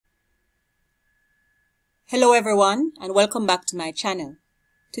Hello everyone and welcome back to my channel.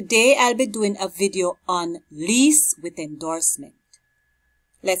 Today I'll be doing a video on lease with endorsement.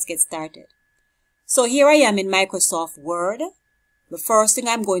 Let's get started. So here I am in Microsoft Word. The first thing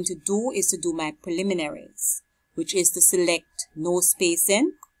I'm going to do is to do my preliminaries, which is to select no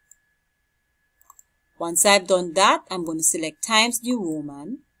spacing. Once I've done that, I'm going to select Times New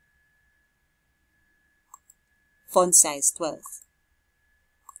Roman, font size 12.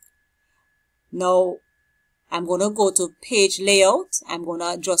 Now I'm going to go to page layout. I'm going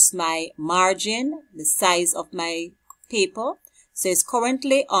to adjust my margin, the size of my paper. So it's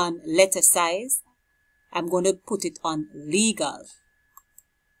currently on letter size. I'm going to put it on legal.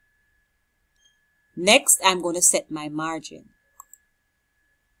 Next, I'm going to set my margin.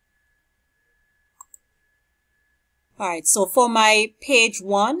 Alright, so for my page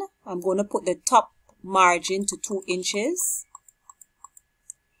 1, I'm going to put the top margin to 2 inches.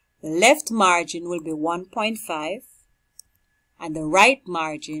 The left margin will be 1.5 and the right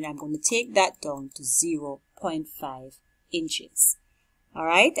margin, I'm going to take that down to 0.5 inches.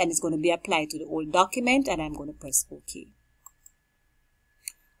 Alright, and it's going to be applied to the whole document and I'm going to press OK.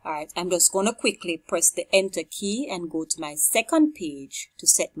 Alright, I'm just going to quickly press the Enter key and go to my second page to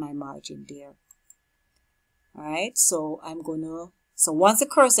set my margin there. Alright, so once the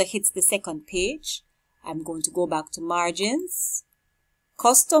cursor hits the second page, I'm going to go back to Margins,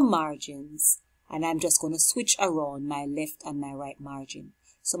 Custom Margins, and I'm just going to switch around my left and my right margin.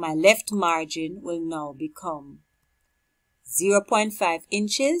 So my left margin will now become 0.5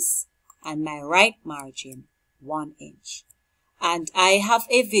 inches and my right margin 1 inch. And I have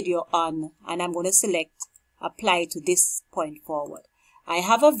a video on, and I'm going to select Apply to this point forward. I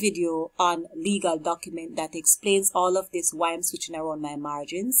have a video on legal document that explains all of this, why I'm switching around my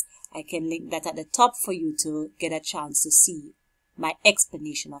margins. I can link that at the top for you to get a chance to see my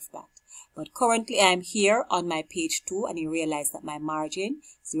explanation of that. But currently I'm here on my page 2 and you realize that my margin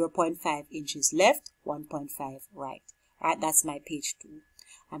 0.5 inches left, 1.5 right. Alright, that's my page 2.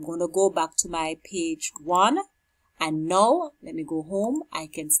 I'm going to go back to my page 1 and now let me go home. I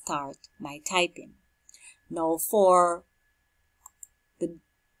can start my typing. Now for the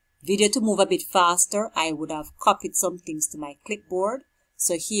video to move a bit faster, I would have copied some things to my clipboard.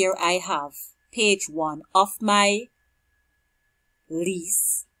 So here I have page 1 of my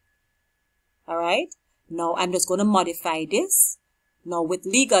lease. Alright, now I'm just going to modify this. Now with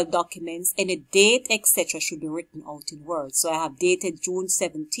legal documents, any date etc. should be written out in words. So I have dated June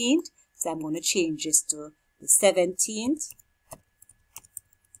 17th, so I'm going to change this to the 17th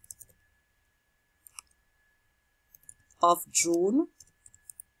of June,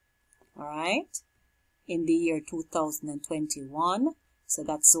 alright, in the year 2021. So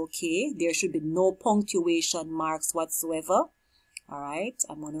that's okay. There should be no punctuation marks whatsoever. Alright,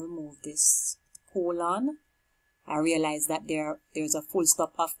 I'm going to remove this colon. I realize that there's a full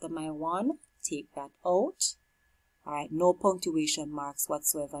stop after my 1. Take that out. Alright, no punctuation marks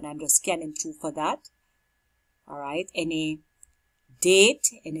whatsoever. And I'm just scanning through for that. Alright, any date,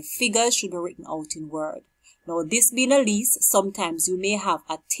 any figures should be written out in Word. Now, this being a lease, sometimes you may have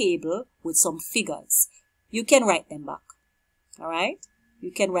a table with some figures. You can write them back. Alright,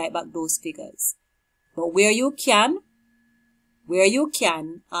 you can write back those figures. But where you can,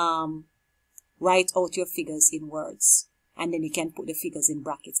 write out your figures in words, and then you can put the figures in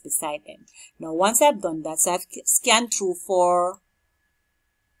brackets beside them. Now, once I've done that, so I've scanned through for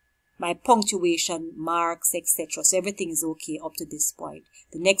my punctuation marks, etc. So everything is okay up to this point.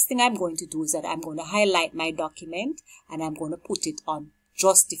 The next thing I'm going to do is that I'm going to highlight my document and I'm going to put it on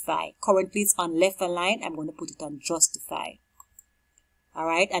Justify. Currently it's on left align. I'm going to put it on Justify.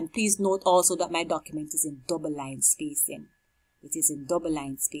 Alright, and please note also that my document is in double line spacing. It is in double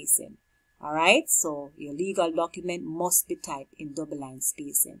line spacing. Alright, so your legal document must be typed in double line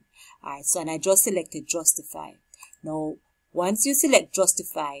spacing. Alright, so and I just selected Justify. Now, once you select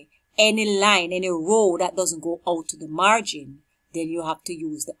Justify, any line, any row that doesn't go out to the margin, then you have to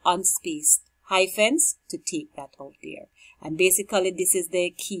use the unspaced hyphens to take that out there. And basically, this is the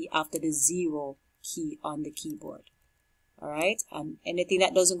key after the 0 key on the keyboard. Alright, and anything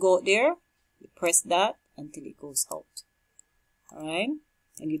that doesn't go out there, you press that until it goes out. Alright,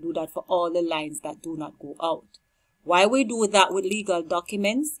 and you do that for all the lines that do not go out. Why we do that with legal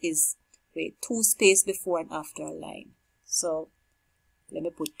documents is with 2 space before and after a line. So let me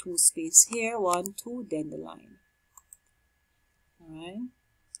put 2 space here, 1, 2, then the line. Alright.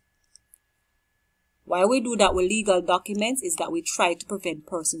 Why we do that with legal documents is that we try to prevent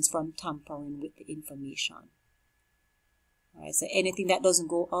persons from tampering with the information. Alright, so anything that doesn't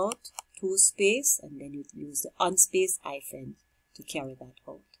go out, 2 space, and then you use the unspaced hyphen to carry that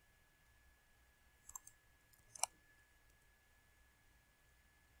out.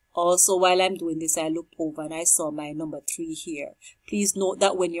 Also, while I'm doing this, I looked over and I saw my number 3 here. Please note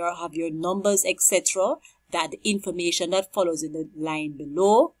that when you have your numbers, etc., that the information that follows in the line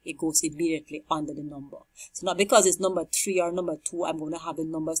below, it goes immediately under the number. So not because it's number 3 or number 2, I'm going to have the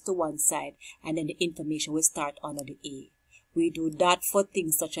numbers to one side and then the information will start under the A. We do that for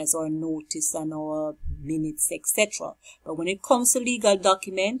things such as our notice and our minutes, etc. But when it comes to legal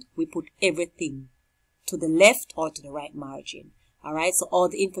document, we put everything to the left or to the right margin. Alright, so all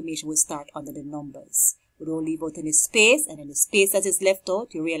the information will start under the numbers. We don't leave out any space, and then the space that is left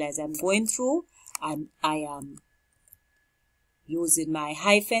out, you realize I'm going through and I am using my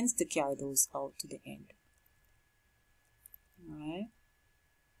hyphens to carry those out to the end. Alright.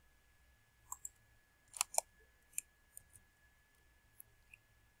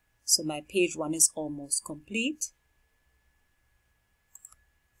 So my page 1 is almost complete.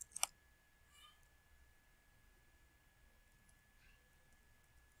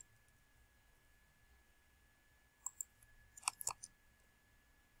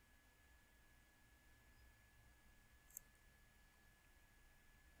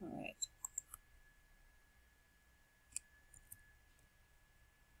 All right.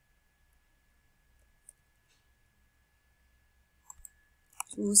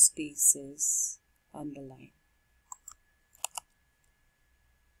 Two spaces, underline.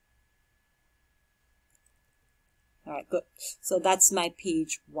 All right, good. So that's my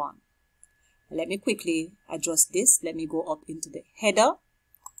page 1. Let me quickly adjust this. Let me go up into the header,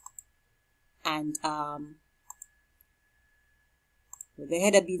 and with the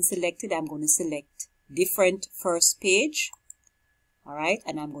header being selected, I'm going to select different first page. All right,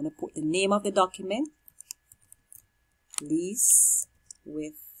 and I'm going to put the name of the document, lease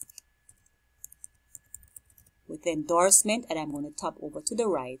with endorsement, and I'm going to tap over to the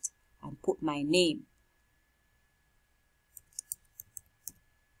right and put my name.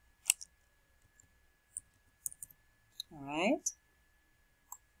 All right,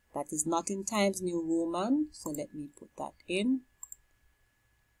 that is not in Times New Roman, so let me put that in.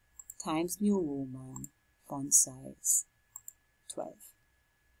 Times New Roman, font size 12.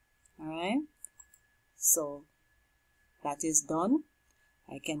 All right, so that is done.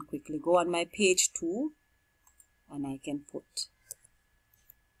 I can quickly go on my page 2 and I can put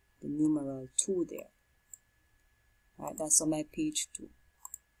the numeral 2 there. All right, that's on my page 2.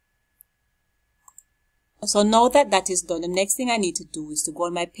 So now that that is done, the next thing I need to do is to go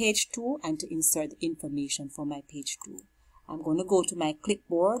on my page 2 and to insert the information for my page 2. I'm going to go to my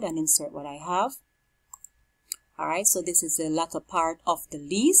clipboard and insert what I have. All right, so this is the latter part of the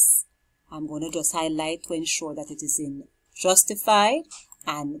lease. I'm going to just highlight to ensure that it is in justified,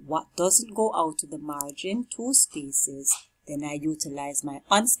 and what doesn't go out to the margin, 2 spaces, then I utilize my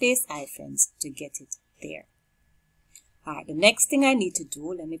unspaced hyphens to get it there. All right, the next thing I need to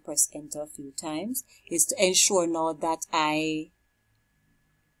do, let me press enter a few times, is to ensure now that I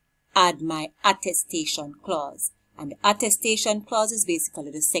add my attestation clause. And the attestation clause is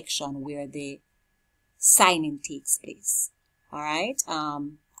basically the section where the signing takes place. All right,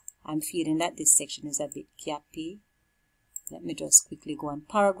 I'm feeling that this section is a bit gappy. Let me just quickly go on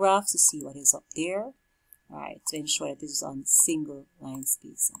paragraphs to see what is up there. All right, to ensure that this is on single line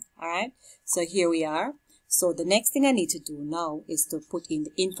spacing. All right, so here we are. So the next thing I need to do now is to put in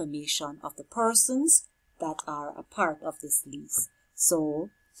the information of the persons that are a part of this lease. So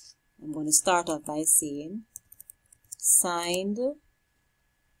I'm going to start off by saying signed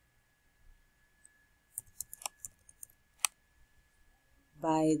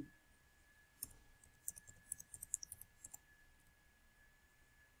by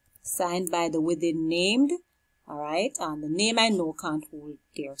the within named. All right, and the name I know can't hold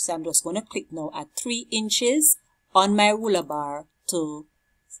there, so I'm just going to click now at 3 inches on my ruler bar to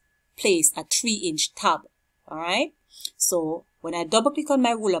place a 3-inch tab. All right, so when I double click on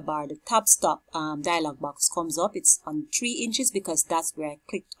my ruler bar, the tab stop dialog box comes up. It's on 3 inches because that's where I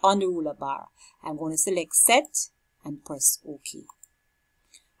clicked on the ruler bar. I'm going to select set and press OK.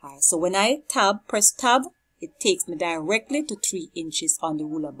 All right, so when I press tab, it takes me directly to 3 inches on the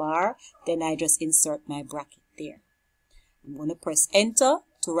ruler bar. Then I just insert my bracket there. I'm going to press enter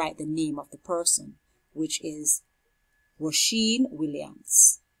to write the name of the person, which is Roisin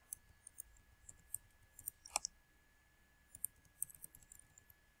Williams.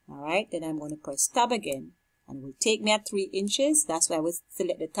 All right, then I'm going to press tab again, and it will take me at 3 inches. That's why I will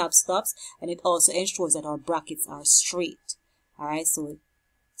select the tab stops, and it also ensures that our brackets are straight. All right, so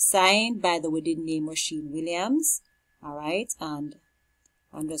signed by the within name Roisin Williams. All right, and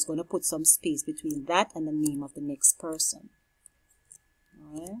I'm just going to put some space between that and the name of the next person.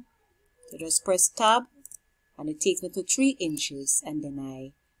 All right, so just press tab, and it takes me to 3 inches, and then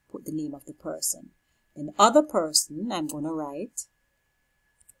I put put the name of the person. Then the other person, I'm going to write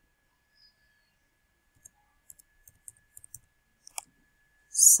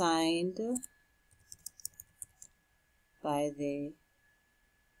signed by the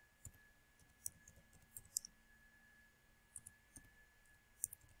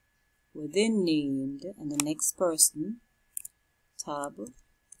within named, and the next person tab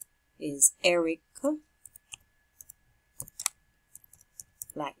is Eric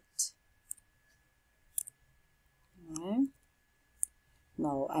Light. Alright.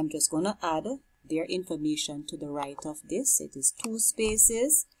 Now I'm just going to add their information to the right of this. It is 2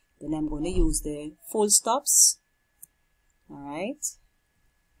 spaces. Then I'm going to use the full stops. Alright.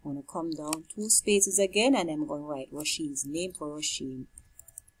 I'm going to come down 2 spaces again, and I'm going to write Rashid's name for Rashid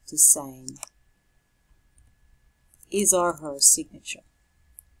to sign his or her signature.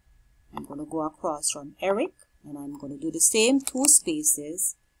 I'm going to go across from Eric, and I'm going to do the same 2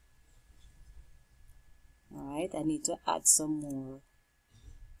 spaces. Alright, I need to add some more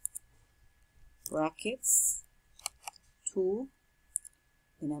brackets. 2.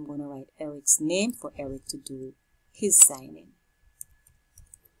 Then I'm going to write Eric's name for Eric to do his signing.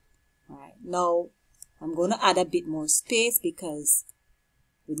 Alright, now I'm going to add a bit more space because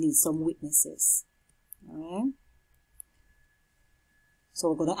we need some witnesses. Alright. So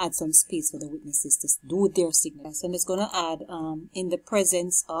we're going to add some space for the witnesses to do their signature. So I'm just going to add in the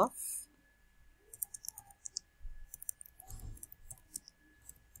presence of.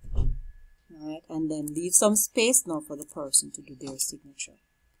 Alright, and then leave some space now for the person to do their signature.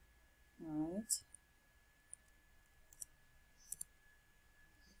 Alright.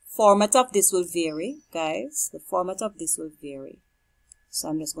 Format of this will vary, guys. The format of this will vary. So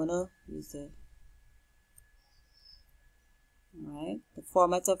I'm just going to use the. Alright, the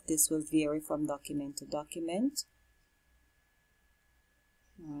format of this will vary from document to document.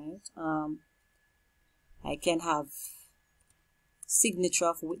 Alright, I can have signature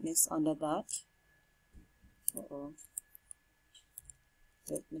of witness under that.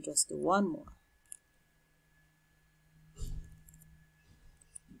 Let me just do one more.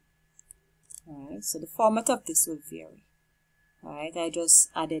 Alright, so the format of this will vary. Alright, I just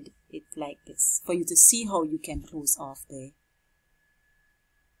added it like this for you to see how you can close off the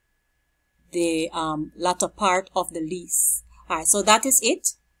latter part of the lease. Alright, so that is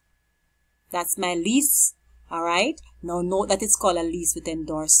it. That's my lease. Alright, now note that it's called a lease with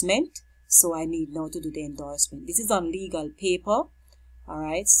endorsement. So I need now to do the endorsement. This is on legal paper.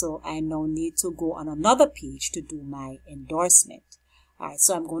 Alright, so I now need to go on another page to do my endorsement. Alright,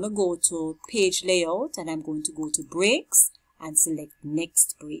 so I'm going to go to page layout, and I'm going to go to breaks and select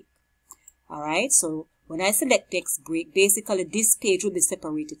next break. Alright, so when I select next break, basically this page will be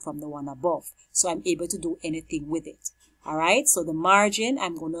separated from the one above. So I'm able to do anything with it. Alright, so the margin,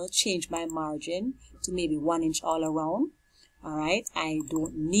 I'm going to change my margin to maybe 1 inch all around. Alright, I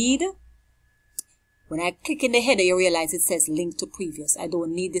don't need, when I click in the header, you realize it says link to previous. I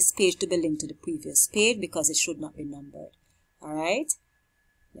don't need this page to be linked to the previous page because it should not be numbered. Alright,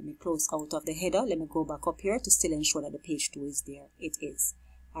 let me close out of the header. Let me go back up here to still ensure that the page 2 is there. It is.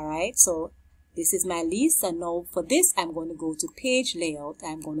 Alright, so this is my lease, and now for this, I'm going to go to page layout.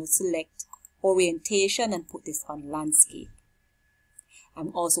 I'm going to select orientation and put this on landscape.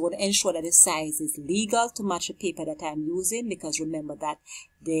 I'm also going to ensure that the size is legal to match the paper that I'm using, because remember that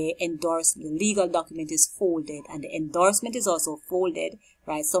the legal document is folded and the endorsement is also folded,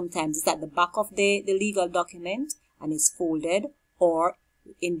 right? Sometimes it's at the back of the legal document and it's folded, or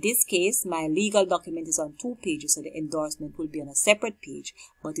in this case, my legal document is on 2 pages, so the endorsement will be on a separate page,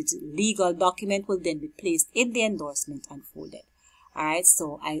 but its legal document will then be placed in the endorsement and folded. Alright,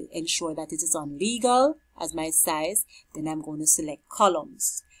 so I ensure that it is on legal as my size. Then I'm going to select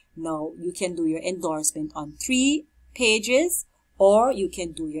columns. Now, you can do your endorsement on 3 pages, or you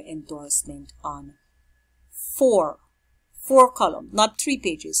can do your endorsement on 4 columns, not 3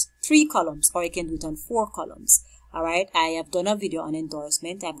 pages, 3 columns, or you can do it on 4 columns. Alright, I have done a video on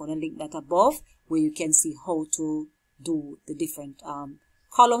endorsement. I'm going to link that above, where you can see how to do the different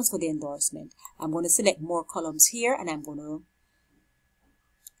columns for the endorsement. I'm going to select more columns here, and I'm going to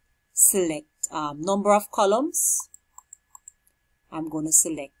select number of columns. I'm going to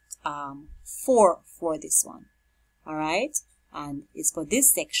select 4 for this one. Alright, and it's for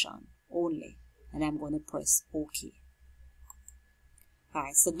this section only, and I'm going to press OK.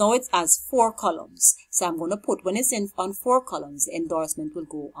 Alright, so now it has 4 columns. So I'm going to put, when it's in on 4 columns, the endorsement will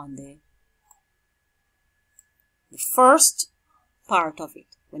go on the first part of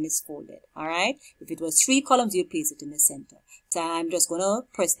it when it's folded. Alright, if it was 3 columns, you place it in the center. So I'm just going to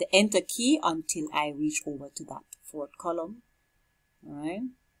press the enter key until I reach over to that 4th column. Alright,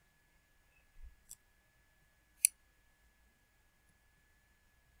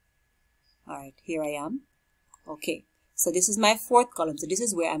 All right, here I am. Okay, so this is my fourth column. So this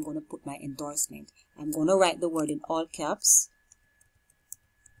is where I'm going to put my endorsement. I'm going to write the word in all caps,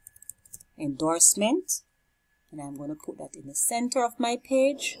 endorsement, and I'm going to put that in the center of my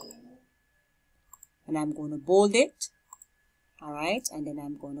page, and I'm going to bold it. All right, and then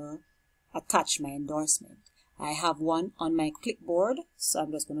I'm going to attach my endorsement. I have one on my clipboard, so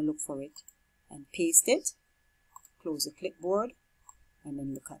I'm just going to look for it and paste it, close the clipboard, and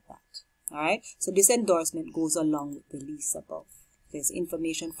then look at that. All right, so this endorsement goes along with the lease above. There's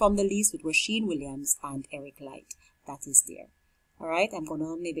information from the lease with Rasheen Williams and Eric Light. That is there. All right, I'm going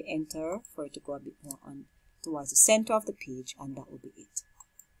to maybe enter for it to go a bit more on towards the center of the page, and that will be it.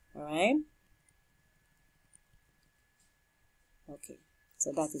 All right. Okay,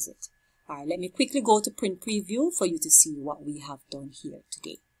 so that is it. All right, let me quickly go to print preview for you to see what we have done here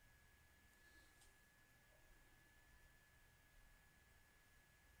today.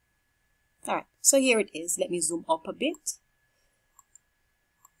 All right, so here it is. Let me zoom up a bit.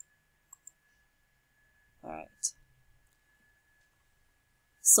 All right.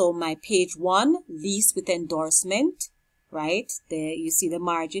 So my page 1, lease with endorsement, right? There you see the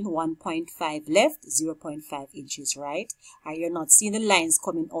margin, 1.5 left, 0.5 inches right. You're not seeing the lines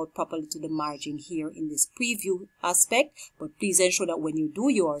coming out properly to the margin here in this preview aspect, but please ensure that when you do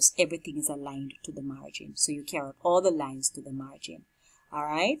yours, everything is aligned to the margin. So you carry out all the lines to the margin. All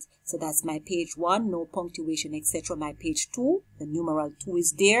right, so that's my page 1, no punctuation, etc. My page 2, the numeral 2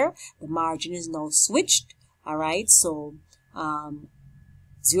 is there. The margin is now switched. All right, so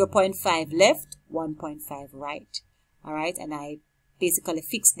 0.5 left, 1.5 right. All right, and I basically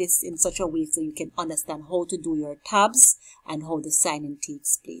fix this in such a way so you can understand how to do your tabs and how the signing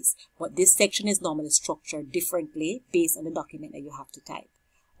takes place. But this section is normally structured differently based on the document that you have to type.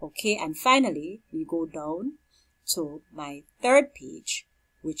 Okay, and finally, we go down to my third page,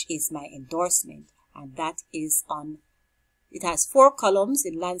 which is my endorsement, and that is on, it has 4 columns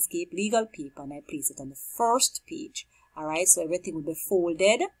in landscape legal paper, and I place it on the first page. All right, so everything will be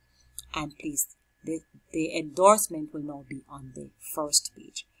folded and placed. The endorsement will now be on the first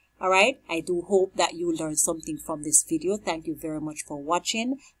page. All right, I do hope that you learned something from this video. Thank you very much for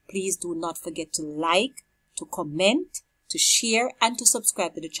watching. Please do not forget to like, to comment, to share, and to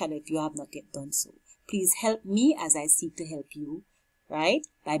subscribe to the channel if you have not yet done so. Please help me as I seek to help you, right,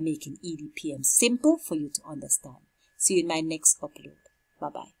 by making EDPM simple for you to understand. See you in my next upload.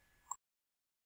 Bye-bye.